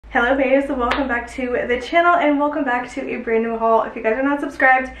Hello Beige, so welcome back to the channel and welcome back to a brand new haul. If you guys are not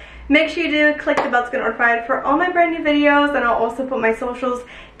subscribed, make sure you do click the bell to get notified for all my brand new videos, and I'll also put my socials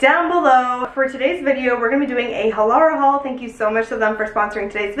down below. For today's video, we're going to be doing a Halara haul. Thank you so much to them for sponsoring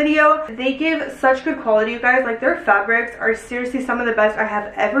today's video. They give such good quality, you guys. Like, their fabrics are seriously some of the best I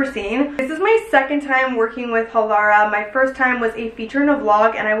have ever seen. This is my second time working with Halara. My first time was a feature in a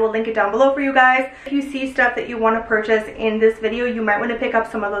vlog, and I will link it down below for you guys. If you see stuff that you want to purchase in this video, you might want to pick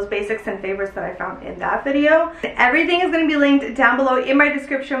up some of those basics and favorites that I found in that video. Everything is going to be linked down below in my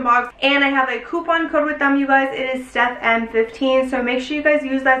description box, and I have a coupon code with them, you guys. It is StephM15, so make sure you guys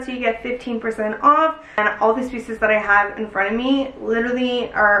use that so you get 15% off. And all these pieces that I have in front of me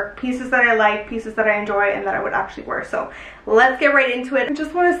literally are pieces that I like, pieces that I enjoy, and that I would actually wear. So let's get right into it. I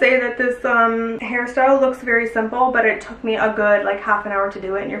just want to say that this hairstyle looks very simple, but it took me a good like half an hour to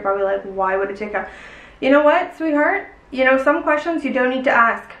do it, and you're probably like, why would it take a... You know what, sweetheart? You know, some questions you don't need to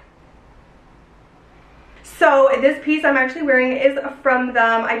ask. So this piece I'm actually wearing is from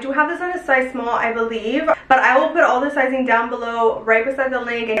them. I do have this in a size small, I believe, but I will put all the sizing down below right beside the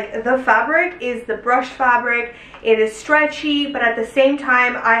link. The fabric is the brushed fabric. It is stretchy, but at the same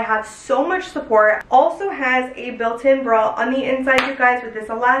time I have so much support. Also has a built-in bra on the inside, you guys, with this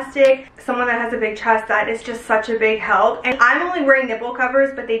elastic. Someone that has a big chest, that is just such a big help. And I'm only wearing nipple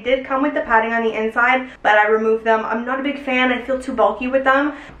covers, but they did come with the padding on the inside, but I removed them. I'm not a big fan. I feel too bulky with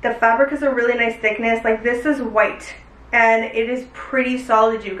them. The fabric is a really nice thickness. Like, this is white and it is pretty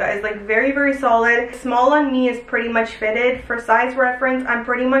solid, you guys. Like, very, very solid. Small on me is pretty much fitted. For size reference, I'm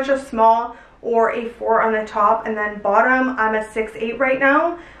pretty much a small or a 4 on the top, and then bottom I'm a 6'8" right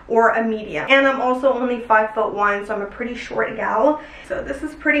now, or a medium. And I'm also only 5'1", so I'm a pretty short gal. So this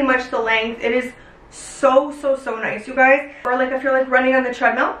is pretty much the length. It is so nice, you guys. Or like if you're like running on the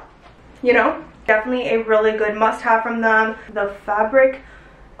treadmill, you know, definitely a really good must-have from them. The fabric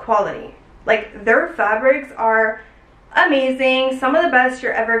quality, like, their fabrics are amazing. Some of the best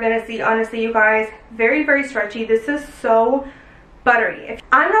you're ever gonna see, honestly, you guys. Very stretchy. This is so buttery.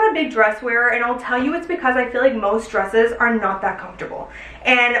 I'm not a big dress wearer, and I'll tell you it's because I feel like most dresses are not that comfortable.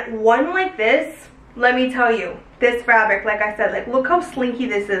 And one like this, let me tell you, this fabric, like I said, like, look how slinky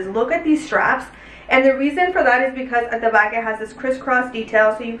this is. Look at these straps. And the reason for that is because at the back it has this crisscross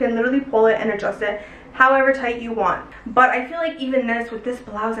detail, so you can literally pull it and adjust it however tight you want. But I feel like even this, with this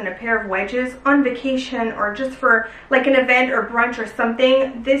blouse and a pair of wedges on vacation, or just for like an event or brunch or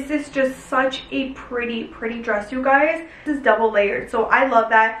something, this is just such a pretty dress, you guys. This is double layered, so I love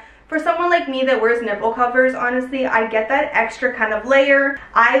that. For someone like me that wears nipple covers, honestly, I get that extra kind of layer.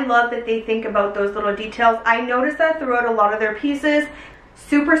 I love that they think about those little details. I noticed that throughout a lot of their pieces.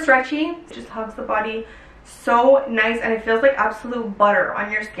 Super stretchy, it just hugs the body so nice, and it feels like absolute butter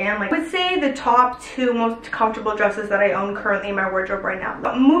on your skin. Like, I would say the top two most comfortable dresses that I own currently in my wardrobe right now.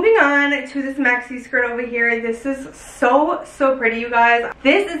 But moving on to this maxi skirt over here. This is so pretty, you guys.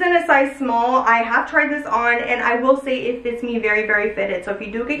 This is in a size small. I have tried this on, and I will say it fits me very fitted. So if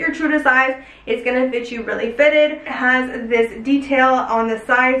you do get your true to size, it's gonna fit you really fitted. It has this detail on the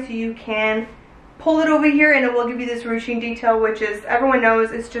side, so you can pull it over here and it will give you this ruching detail, which is, everyone knows,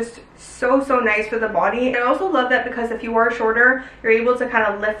 it's just so nice for the body. And I also love that because if you are shorter, you're able to kind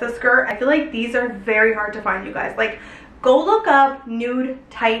of lift the skirt. I feel like these are very hard to find, you guys. Like, go look up nude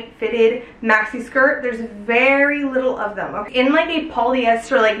tight fitted maxi skirt. There's very little of them, okay? In like a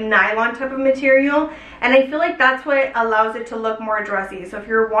polyester, like nylon type of material, and I feel like that's what allows it to look more dressy. So if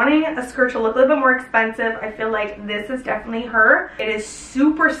you're wanting a skirt to look a little bit more expensive, I feel like this is definitely her. It is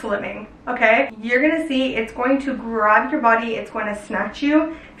super slimming, okay? You're gonna see it's going to grab your body, it's going to snatch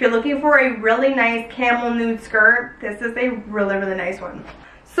you. If you're looking for a really nice camel nude skirt, this is a really nice one.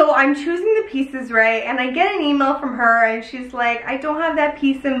 So I'm choosing the pieces, right? And I get an email from her and she's like, I don't have that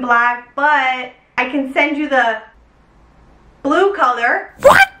piece in black, but I can send you the blue color.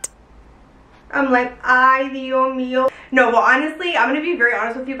 What? I'm like, ay, Dios mío. No, but honestly, I'm gonna be very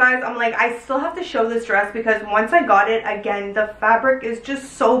honest with you guys. I'm like, I still have to show this dress because once I got it, again, the fabric is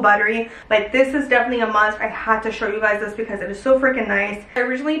just so buttery. Like, this is definitely a must. I had to show you guys this because it is so freaking nice. I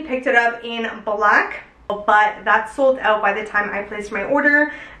originally picked it up in black, but that sold out by the time I placed my order,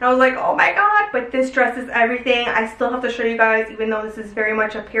 and I was like, oh my god. But this dress is everything. I still have to show you guys, even though this is very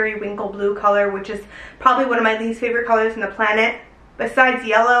much a periwinkle blue color, which is probably one of my least favorite colors on the planet, besides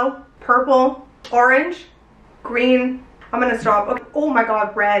yellow, purple, orange, green. I'm gonna stop. Okay. Oh my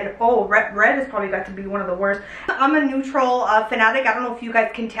god, red. Oh, red has probably got to be one of the worst. I'm a neutral fanatic. I don't know if you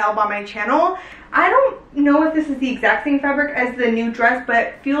guys can tell by my channel. I don't know if this is the exact same fabric as the new dress, but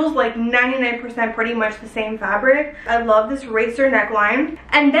it feels like 99% pretty much the same fabric. I love this racer neckline.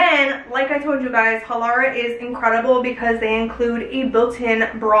 And then, like I told you guys, Halara is incredible because they include a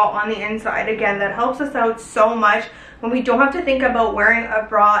built-in bra on the inside. Again, that helps us out so much when we don't have to think about wearing a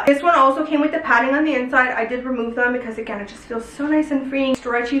bra. This one also came with the padding on the inside. I did remove them because, again, it just feels so nice and freeing.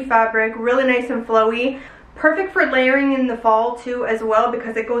 Stretchy fabric, really nice and flowy. Perfect for layering in the fall too as well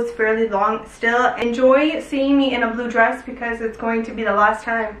because it goes fairly long still. Enjoy seeing me in a blue dress because it's going to be the last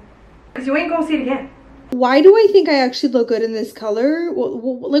time. Because you ain't gonna see it again. Why do I think I actually look good in this color?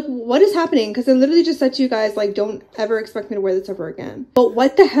 Like, what is happening? Because I literally just said to you guys, like, don't ever expect me to wear this ever again. But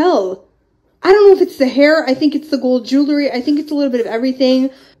what the hell? I don't know if it's the hair. I think it's the gold jewelry. I think it's a little bit of everything.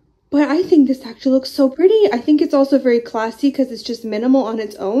 But I think this actually looks so pretty. I think it's also very classy because it's just minimal on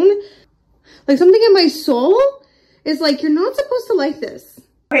its own. Like, something in my soul is like, you're not supposed to like this.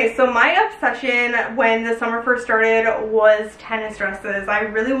 Okay, so my obsession when the summer first started was tennis dresses. I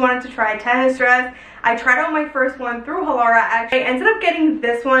really wanted to try a tennis dress. I tried out my first one through Halara. Actually, I ended up getting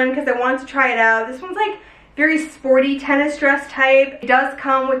this one because I wanted to try it out. This one's like very sporty tennis dress type. It does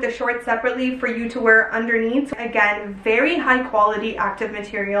come with the shorts separately for you to wear underneath. Again, very high quality active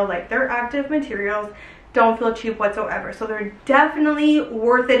material. Like, their active materials don't feel cheap whatsoever, so they're definitely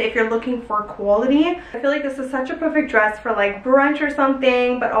worth it if you're looking for quality. I feel like this is such a perfect dress for like brunch or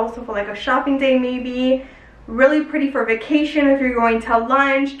something, but also for like a shopping day maybe. Really pretty for vacation if you're going to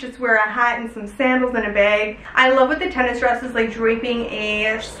lunch. Just wear a hat and some sandals and a bag. I love with the tennis dresses, like draping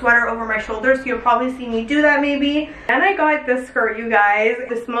a sweater over my shoulders, so you'll probably see me do that maybe. And I got this skirt, you guys.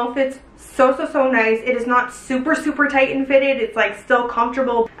 The smell fits so nice. It is not super tight and fitted. It's like still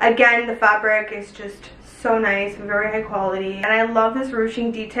comfortable. Again, the fabric is just so nice, very high quality, and I love this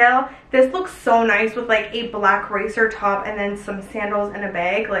ruching detail. This looks so nice with like a black racer top and then some sandals and a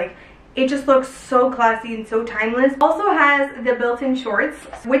bag. Like, it just looks so classy and so timeless. Also has the built-in shorts.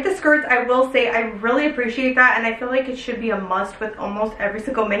 With the skirts, I will say I really appreciate that, and I feel like it should be a must with almost every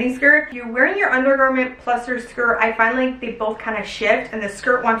single mini skirt. If you're wearing your undergarment plus your skirt, I find like they both kind of shift, and the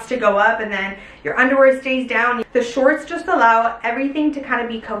skirt wants to go up and then your underwear stays down. The shorts just allow everything to kind of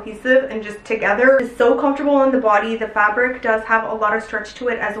be cohesive and just together. It's so comfortable on the body. The fabric does have a lot of stretch to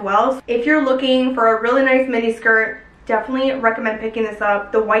it as well. So if you're looking for a really nice mini skirt, definitely recommend picking this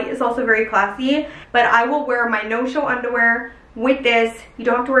up. The white is also very classy, but I will wear my no-show underwear with this. You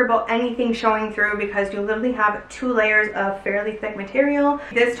don't have to worry about anything showing through because you literally have 2 layers of fairly thick material.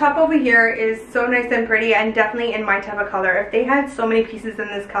 This top over here is so nice and pretty and definitely in my type of color. If they had so many pieces in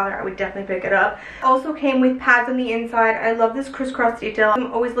this color, I would definitely pick it up. Also came with pads on the inside. I love this crisscross detail.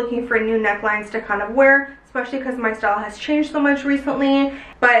 I'm always looking for new necklines to kind of wear, especially because my style has changed so much recently.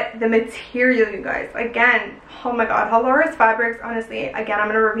 But the material, you guys, again, oh my god, Halara's fabrics, honestly, again, I'm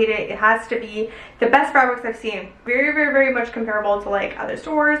gonna repeat it, it has to be the best fabrics I've seen. Very much comparable to like other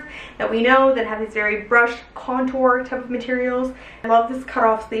stores that we know that have these very brushed contour type of materials. I love this cut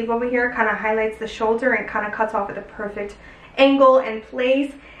off sleeve over here, kind of highlights the shoulder and kind of cuts off at the perfect angle and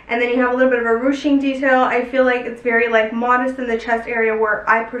place. And then you have a little bit of a ruching detail. I feel like it's very like modest in the chest area where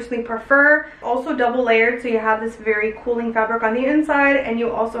I personally prefer. Also double layered, so you have this very cooling fabric on the inside and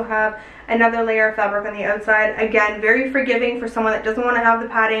you also have another layer of fabric on the outside. Again, very forgiving for someone that doesn't want to have the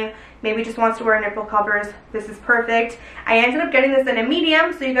padding, maybe just wants to wear nipple covers. This is perfect. I ended up getting this in a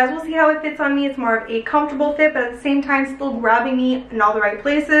medium, so you guys will see how it fits on me. It's more of a comfortable fit, but at the same time still grabbing me in all the right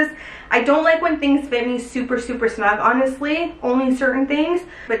places. I don't like when things fit me super snug, honestly, only certain things,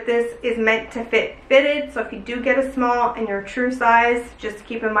 but this is meant to fit fitted, so if you do get a small and your true size, just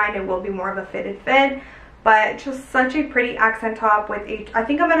keep in mind it will be more of a fitted fit. But just such a pretty accent top with a, I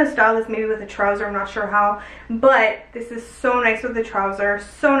think I'm gonna style this maybe with a trouser, I'm not sure how, but this is so nice with the trouser,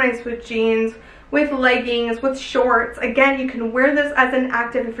 so nice with jeans, with leggings, with shorts. Again, you can wear this as an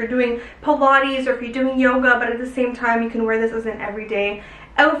active if you're doing Pilates or if you're doing yoga, but at the same time you can wear this as an everyday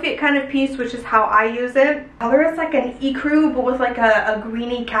outfit kind of piece, which is how I use it. Color is like an ecru but with like a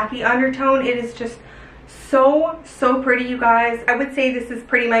greeny khaki undertone. It is just so pretty, you guys. I would say this is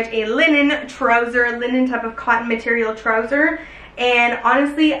pretty much a linen trouser, linen type of cotton material trouser. And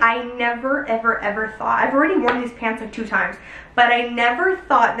honestly, I never ever thought, I've already worn these pants like 2 times, but I never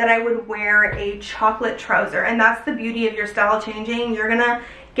thought that I would wear a chocolate trouser. And that's the beauty of your style changing. You're gonna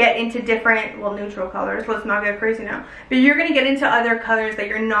get into different, well, neutral colors, let's not get crazy now, but you're gonna get into other colors that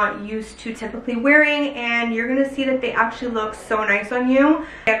you're not used to typically wearing, and you're gonna see that they actually look so nice on you.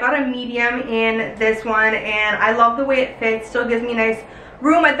 I got a medium in this one and I love the way it fits. Still gives me nice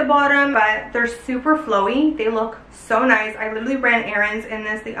room at the bottom, but they're super flowy. They look so nice. I literally ran errands in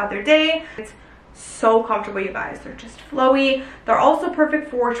this the other day. It's So comfortable, you guys. They're just flowy. They're also perfect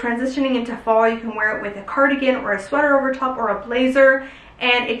for transitioning into fall. You can wear it with a cardigan or a sweater over top or a blazer,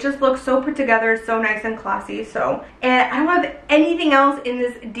 and it just looks so put together, so nice and classy. So, and I don't have anything else in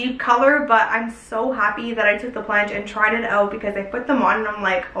this deep color, but I'm so happy that I took the plunge and tried it out, because I put them on and I'm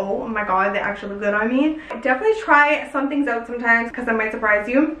like, oh my god, they actually look good on me. Definitely try some things out sometimes, because I might surprise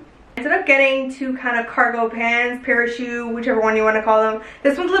you. I ended up getting two kind of cargo pants, parachute, whichever one you want to call them.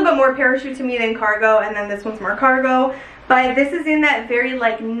 This one's a little bit more parachute to me than cargo, and then this one's more cargo. But this is in that very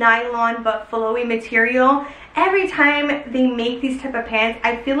like nylon but flowy material. Every time they make these type of pants,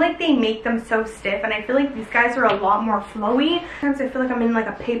 I feel like they make them so stiff, and I feel like these guys are a lot more flowy. Sometimes I feel like I'm in like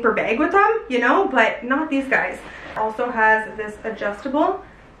a paper bag with them, you know, but not these guys. It also has this adjustable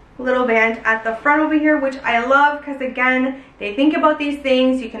little band at the front over here, which I love, because again, they think about these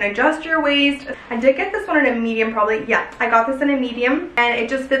things. You can adjust your waist. I did get this one in a medium, probably. Yeah, I got this in a medium, and it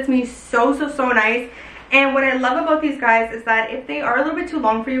just fits me so nice. And what I love about these guys is that if they are a little bit too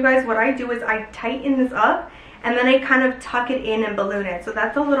long for you guys, what I do is I tighten this up, and then I kind of tuck it in and balloon it. So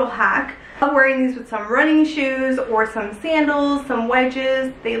that's a little hack. I'm wearing these with some running shoes or some sandals, some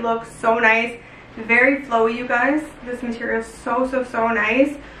wedges. They look so nice. Very flowy, you guys. This material is so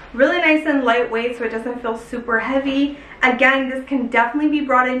nice. Really nice and lightweight, so it doesn't feel super heavy. Again, this can definitely be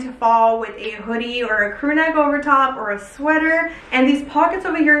brought into fall with a hoodie or a crew neck over top or a sweater. And these pockets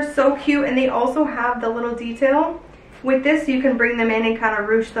over here are so cute, and they also have the little detail. With this, you can bring them in and kind of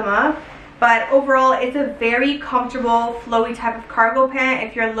ruche them up. But overall, it's a very comfortable, flowy type of cargo pant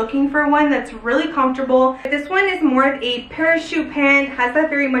if you're looking for one that's really comfortable. This one is more of a parachute pant, has that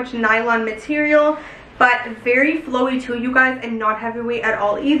very much nylon material, but very flowy too, you guys, and not heavyweight at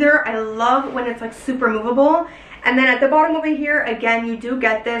all either. I love when it's like super movable. And then at the bottom over here, again, you do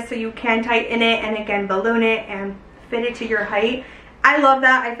get this, so you can tighten it and again balloon it and fit it to your height. I love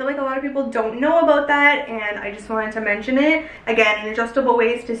that. I feel like a lot of people don't know about that, and I just wanted to mention it. Again, an adjustable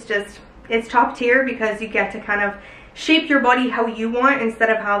waist is just, it's top tier, because you get to kind of shape your body how you want instead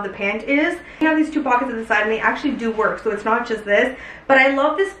of how the pant is. You have these two pockets at the side, and they actually do work, so it's not just this. But I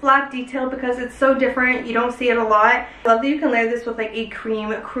love this black detail because it's so different. You don't see it a lot. I love that you can layer this with like a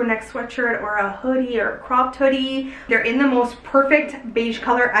cream crew neck sweatshirt or a hoodie or a cropped hoodie. They're in the most perfect beige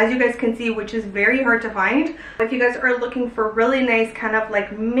color, as you guys can see, which is very hard to find. If you guys are looking for really nice kind of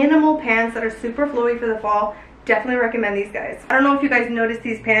like minimal pants that are super flowy for the fall, definitely recommend these guys. I don't know if you guys noticed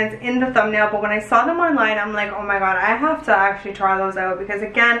these pants in the thumbnail, but when I saw them online, I'm like, oh my god, I have to actually try those out, because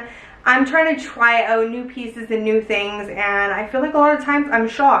again, I'm trying to try out new pieces and new things, and I feel like a lot of times I'm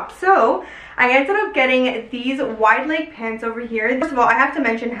shocked. So I ended up getting these wide leg pants over here. First of all, I have to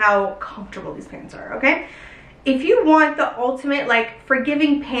mention how comfortable these pants are, okay? If you want the ultimate like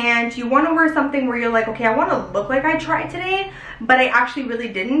forgiving pant, you want to wear something where you're like, okay, I want to look like I tried today, but I actually really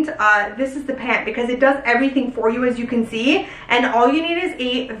didn't, this is the pant, because it does everything for you, as you can see. And all you need is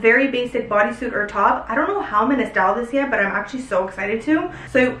a very basic bodysuit or top. I don't know how I'm going to style this yet, but I'm actually so excited to.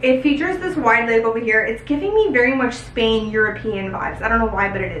 So it features this wide leg over here. It's giving me very much Spain European vibes. I don't know why,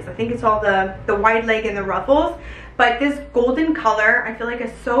 but it is. I think it's all the wide leg and the ruffles. But this golden color, I feel like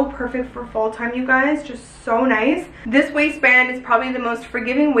is so perfect for fall time, you guys. Just so nice. This waistband is probably the most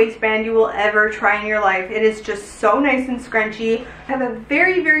forgiving waistband you will ever try in your life. It is just so nice and scrunchy. Have a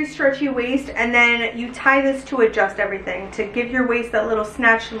very stretchy waist, and then you tie this to adjust everything to give your waist that little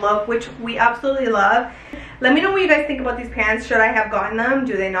snatched look, which we absolutely love. Let me know what you guys think about these pants. Should I have gotten them?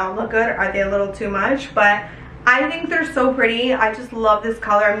 Do they not look good? Are they a little too much? But I think they're so pretty. I just love this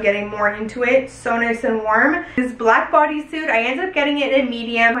color. I'm getting more into it. So nice and warm. This black bodysuit, I ended up getting it in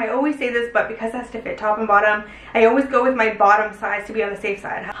medium. I always say this, but because it has to fit top and bottom, I always go with my bottom size to be on the safe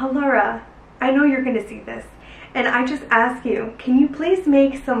side. Halara, I know you're going to see this, and I just ask you, can you please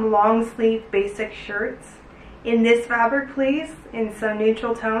make some long sleeve basic shirts in this fabric, please, in some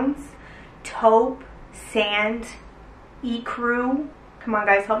neutral tones? Taupe, sand, ecru. Come on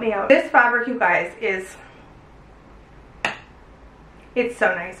guys, help me out. This fabric, you guys, is... it's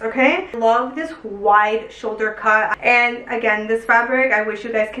so nice, okay? Love this wide shoulder cut. And again, this fabric, I wish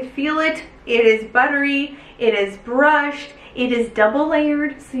you guys could feel it. It is buttery, it is brushed, it is double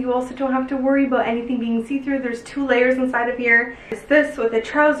layered, so you also don't have to worry about anything being see-through. There's 2 layers inside of here. It's this with a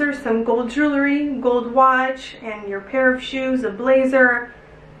trouser, some gold jewelry, gold watch, and your pair of shoes, a blazer.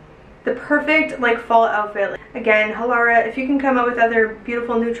 The perfect like fall outfit. Again, Halara, if you can come up with other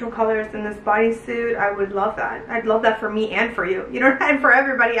beautiful neutral colors in this bodysuit, I would love that. I'd love that for me and for you, you know, and for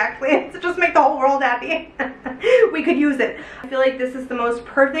everybody actually, to just make the whole world happy. We could use it. I feel like this is the most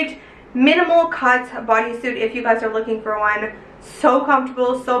perfect minimal cut bodysuit if you guys are looking for one. So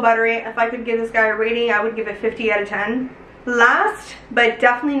comfortable, so buttery. If I could give this guy a rating, I would give it 50 out of 10. last but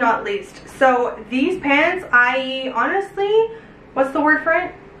definitely not least, so these pants, I honestly, what's the word for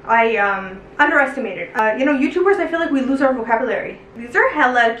it? I underestimated. You know, YouTubers, I feel like we lose our vocabulary. These are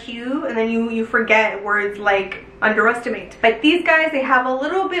hella cute, and then you forget words like underestimate. But these guys, they have a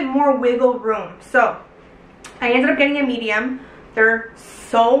little bit more wiggle room. So I ended up getting a medium. They're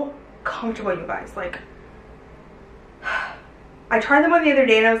so comfortable, you guys. Like, I tried them on the other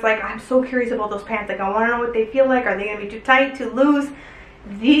day and I was like, I'm so curious about those pants. Like, I want to know what they feel like. Are they gonna be too tight, too loose?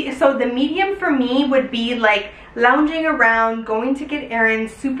 So the medium for me would be like lounging around, going to get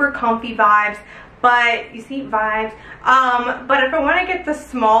errands, super comfy vibes. But you see, vibes. But if I want to get the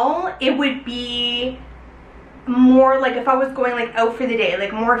small, it would be more like if I was going like out for the day,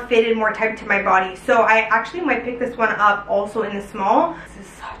 like more fitted, more tight to my body. So I actually might pick this one up also in the small. This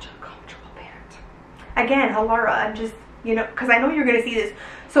is such a comfortable pant. Again, Halara, I'm just, you know, because I know you're gonna see this.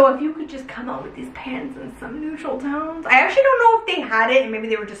 So if you could just come out with these pants in some neutral tones. I actually don't know if they had it and maybe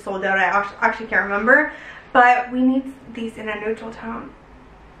they were just sold out. I actually can't remember. But we need these in a neutral tone.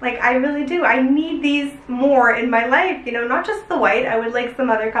 Like, I really do. I need these more in my life, you know, not just the white. I would like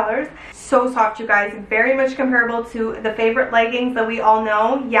some other colors. So soft, you guys. Very much comparable to the favorite leggings that we all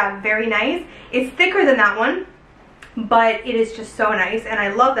know. Yeah, very nice. It's thicker than that one, but it is just so nice. And I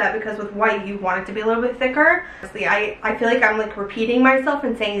love that because with white, you want it to be a little bit thicker. Honestly, I feel like I'm like repeating myself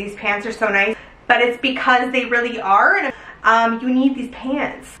and saying these pants are so nice, but it's because they really are. And you need these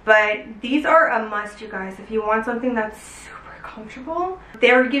pants. But these are a must, you guys, if you want something that's comfortable.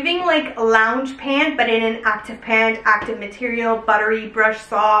 They're giving like lounge pant, but in an active pant, active material, buttery, brush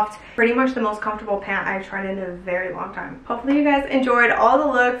soft. Pretty much the most comfortable pant I've tried in a very long time. Hopefully you guys enjoyed all the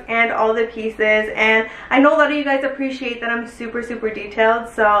looks and all the pieces, and I know a lot of you guys appreciate that I'm super detailed,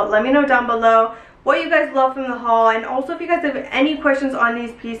 so let me know down below what you guys love from the haul. And also if you guys have any questions on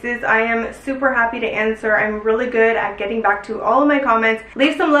these pieces, I am super happy to answer. I'm really good at getting back to all of my comments.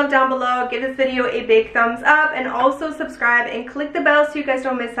 Leave some love down below, give this video a big thumbs up, and also subscribe and click the bell so you guys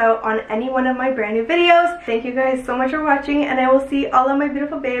don't miss out on any one of my brand new videos. Thank you guys so much for watching, and I will see all of my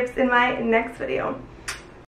beautiful babes in my next video.